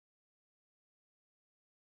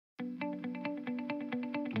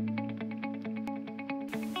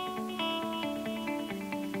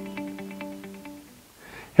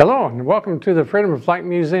Hello and welcome to the Freedom of Flight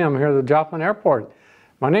Museum here at the Joplin Airport.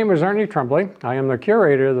 My name is Ernie Tremblay. I am the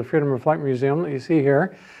curator of the Freedom of Flight Museum that you see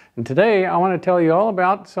here. And today I want to tell you all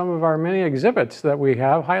about some of our many exhibits that we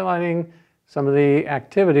have highlighting some of the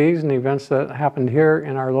activities and events that happened here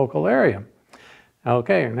in our local area.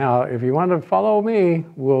 Okay, now if you want to follow me,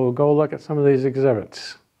 we'll go look at some of these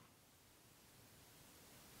exhibits.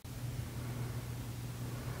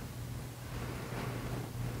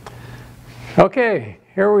 Okay,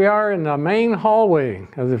 here we are in the main hallway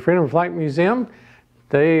of the Freedom of Flight Museum.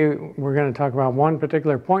 Today we're going to talk about one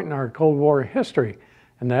particular point in our Cold War history,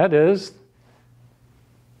 and that is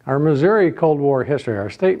our Missouri Cold War history, our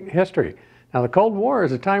state history. Now the Cold War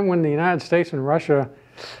is a time when the United States and Russia,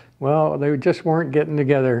 well, they just weren't getting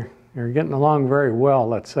together. They were getting along very well,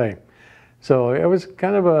 let's say. So it was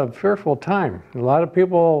kind of a fearful time. A lot of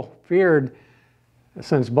people feared,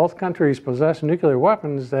 since both countries possessed nuclear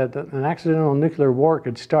weapons, that an accidental nuclear war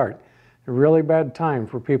could start. A really bad time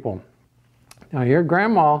for people. Now here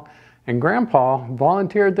Grandma and Grandpa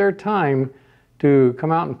volunteered their time to come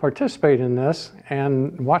out and participate in this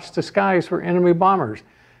and watch the skies for enemy bombers.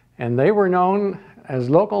 And they were known as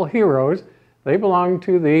local heroes. They belonged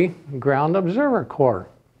to the Ground Observer Corps.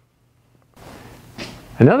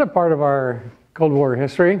 Another part of our Cold War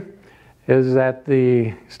history is that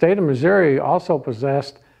the state of Missouri also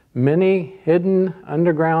possessed many hidden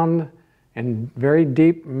underground and very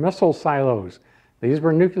deep missile silos. These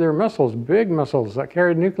were nuclear missiles, big missiles that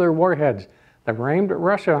carried nuclear warheads that were aimed at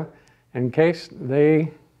Russia in case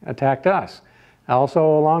they attacked us.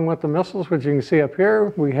 Also, along with the missiles, which you can see up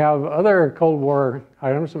here, we have other Cold War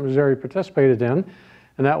items that Missouri participated in,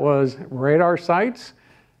 and that was radar sites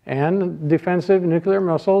and defensive nuclear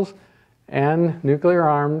missiles and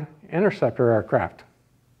nuclear-armed interceptor aircraft.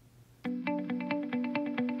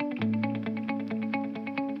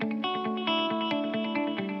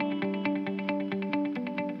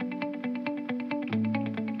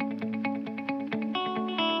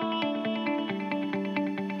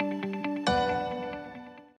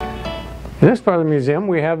 In this part of the museum,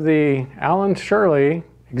 we have the Alan Shirley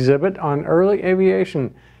exhibit on early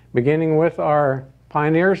aviation, beginning with our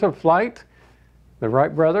pioneers of flight, the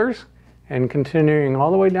Wright brothers, and continuing all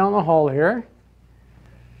the way down the hall here.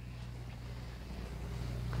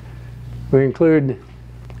 We include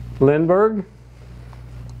Lindbergh,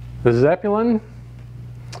 the Zeppelin,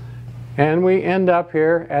 and we end up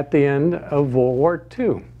here at the end of World War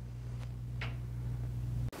II.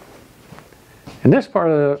 In this part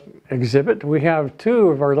of the exhibit, we have two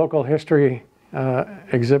of our local history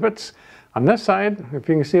exhibits. On this side, if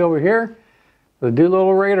you can see over here, the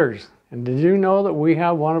Doolittle Raiders. And did you know that we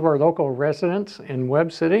have one of our local residents in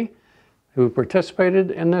Webb City who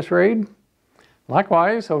participated in this raid?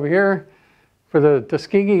 Likewise, over here for the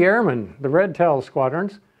Tuskegee Airmen, the Red Tail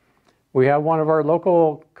Squadrons, we have one of our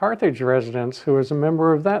local Carthage residents who is a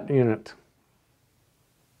member of that unit.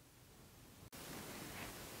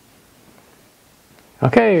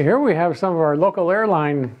 Okay, here we have some of our local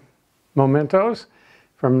airline mementos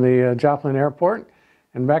from the Joplin Airport.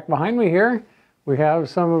 And back behind me here, we have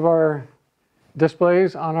some of our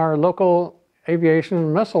displays on our local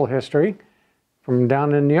aviation missile history from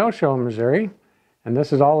down in Neosho, Missouri. And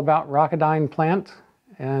this is all about Rocketdyne plant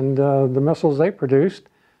and the missiles they produced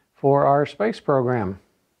for our space program.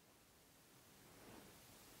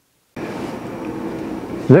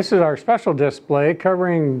 This is our special display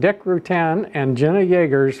covering Dick Rutan and Jenna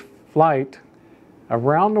Yeager's flight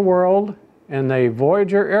around the world in a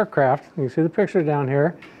Voyager aircraft. You can see the picture down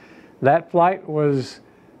here. That flight was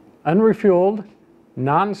unrefueled,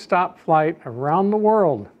 non-stop flight around the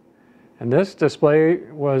world. And this display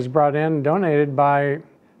was brought in, donated by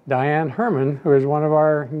Diane Herman, who is one of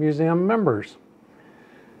our museum members.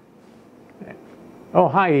 Oh,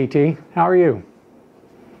 hi E.T. How are you?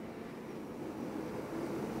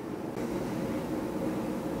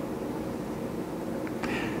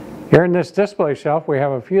 Here in this display shelf, we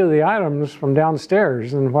have a few of the items from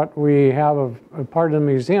downstairs, and what we have of a part of the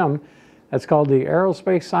museum that's called the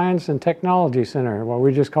Aerospace Science and Technology Center, what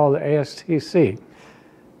we just call the ASTC.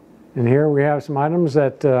 And here we have some items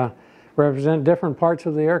that represent different parts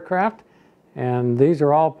of the aircraft, and these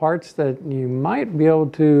are all parts that you might be able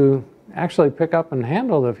to actually pick up and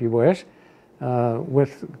handle if you wish,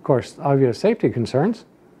 with, of course, obvious safety concerns.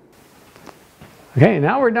 Okay,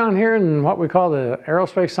 now we're down here in what we call the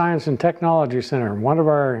Aerospace Science and Technology Center. One of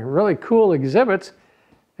our really cool exhibits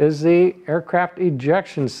is the aircraft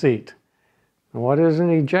ejection seat. What is an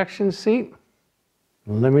ejection seat?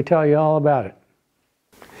 Let me tell you all about it.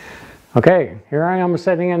 Okay, here I am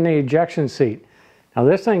sitting in the ejection seat. Now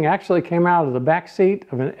this thing actually came out of the back seat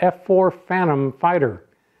of an F-4 Phantom fighter.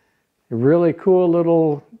 A really cool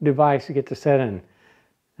little device you get to set in.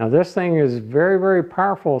 Now this thing is very, very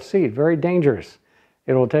powerful seat, very dangerous.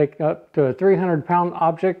 It'll take up to a 300-pound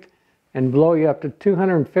object and blow you up to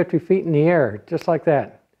 250 feet in the air, just like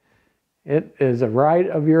that. It is a ride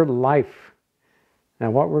of your life.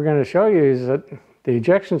 Now what we're going to show you is that the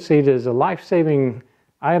ejection seat is a life-saving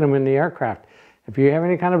item in the aircraft. If you have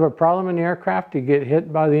any kind of a problem in the aircraft, you get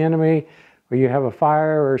hit by the enemy, or you have a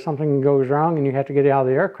fire or something goes wrong and you have to get out of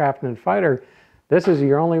the aircraft and fight her, this is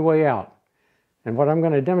your only way out. And what I'm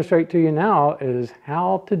going to demonstrate to you now is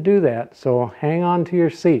how to do that, so hang on to your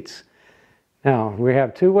seats. Now, we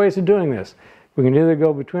have two ways of doing this. We can either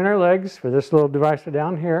go between our legs for this little device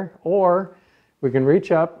down here, or we can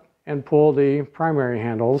reach up and pull the primary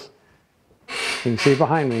handles. You can see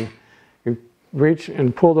behind me. You reach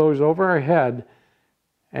and pull those over our head,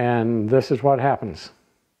 and this is what happens.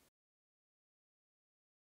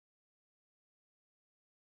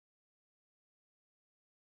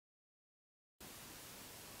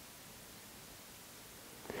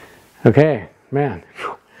 Okay, man,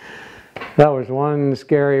 that was one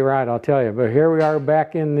scary ride, I'll tell you. But here we are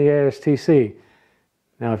back in the ASTC.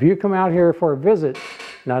 Now, if you come out here for a visit,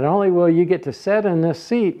 not only will you get to sit in this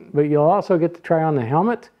seat, but you'll also get to try on the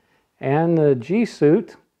helmet and the G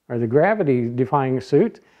suit, or the gravity-defying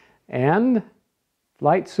suit, and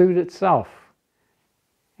flight suit itself.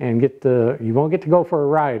 And you won't get to go for a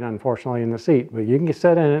ride, unfortunately, in the seat, but you can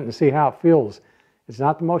sit in it and see how it feels. It's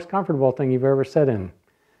not the most comfortable thing you've ever sat in.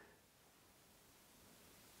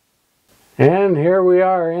 And here we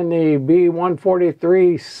are in the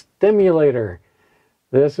B-143 Stimulator.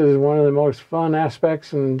 This is one of the most fun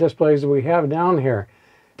aspects and displays that we have down here.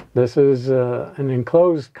 This is an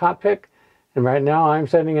enclosed cockpit, and right now I'm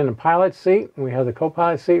sitting in the pilot's seat. We have the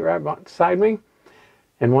co-pilot seat right beside me.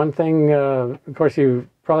 And one thing, of course, you've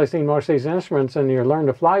probably seen most of these instruments in your Learn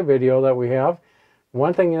to Fly video that we have.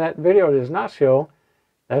 One thing that video does not show,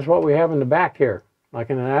 that's what we have in the back here. Like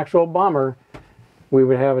in an actual bomber, we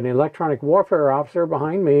would have an electronic warfare officer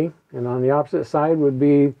behind me, and on the opposite side would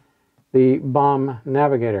be the bomb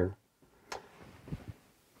navigator.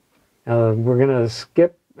 We're going to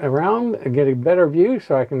skip around and get a better view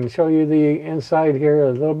so I can show you the inside here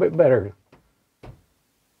a little bit better.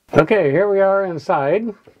 Okay, here we are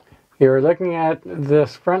inside. You're looking at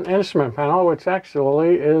this front instrument panel, which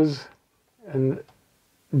actually is a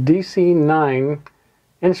DC-9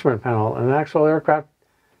 instrument panel, an actual aircraft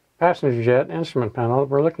passenger jet instrument panel that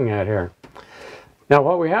we're looking at here. Now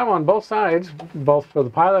what we have on both sides, both for the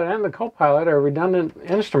pilot and the co-pilot, are redundant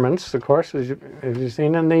instruments, of course, as you've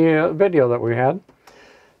seen in the video that we had.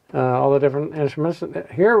 All the different instruments.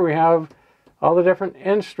 Here we have all the different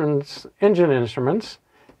instruments, engine instruments,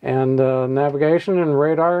 and navigation and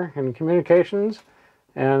radar and communications.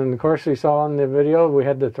 And of course you saw in the video we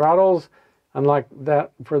had the throttles. Unlike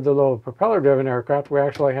that for the little propeller-driven aircraft, we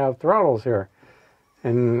actually have throttles here.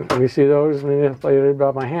 And we see those manipulated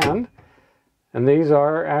by my hand. And these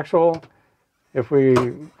are actual, if we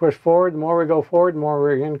push forward, the more we go forward, the more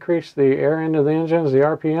we increase the air into the engines, the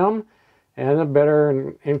RPM, and the better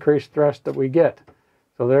and increased thrust that we get.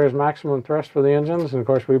 So there's maximum thrust for the engines, and of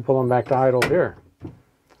course we pull them back to idle here.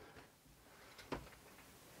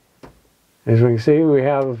 As we can see, we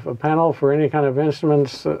have a panel for any kind of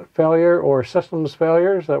instruments failure or systems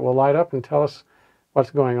failures that will light up and tell us what's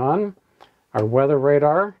going on. Our weather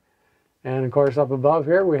radar, and of course up above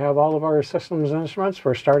here we have all of our systems instruments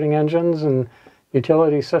for starting engines and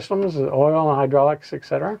utility systems, oil and hydraulics,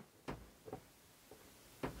 etc.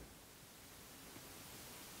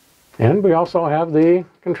 And we also have the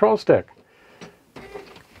control stick,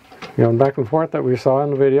 going back and forth, that we saw in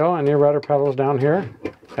the video, and your rudder pedals down here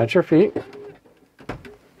at your feet.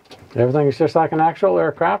 Everything is just like an actual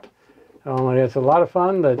aircraft, only it's a lot of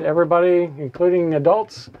fun that everybody, including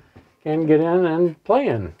adults, can get in and play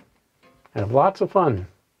in. Have lots of fun.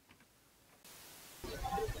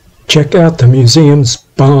 Check out the museum's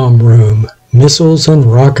bomb room, missiles and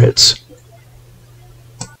rockets.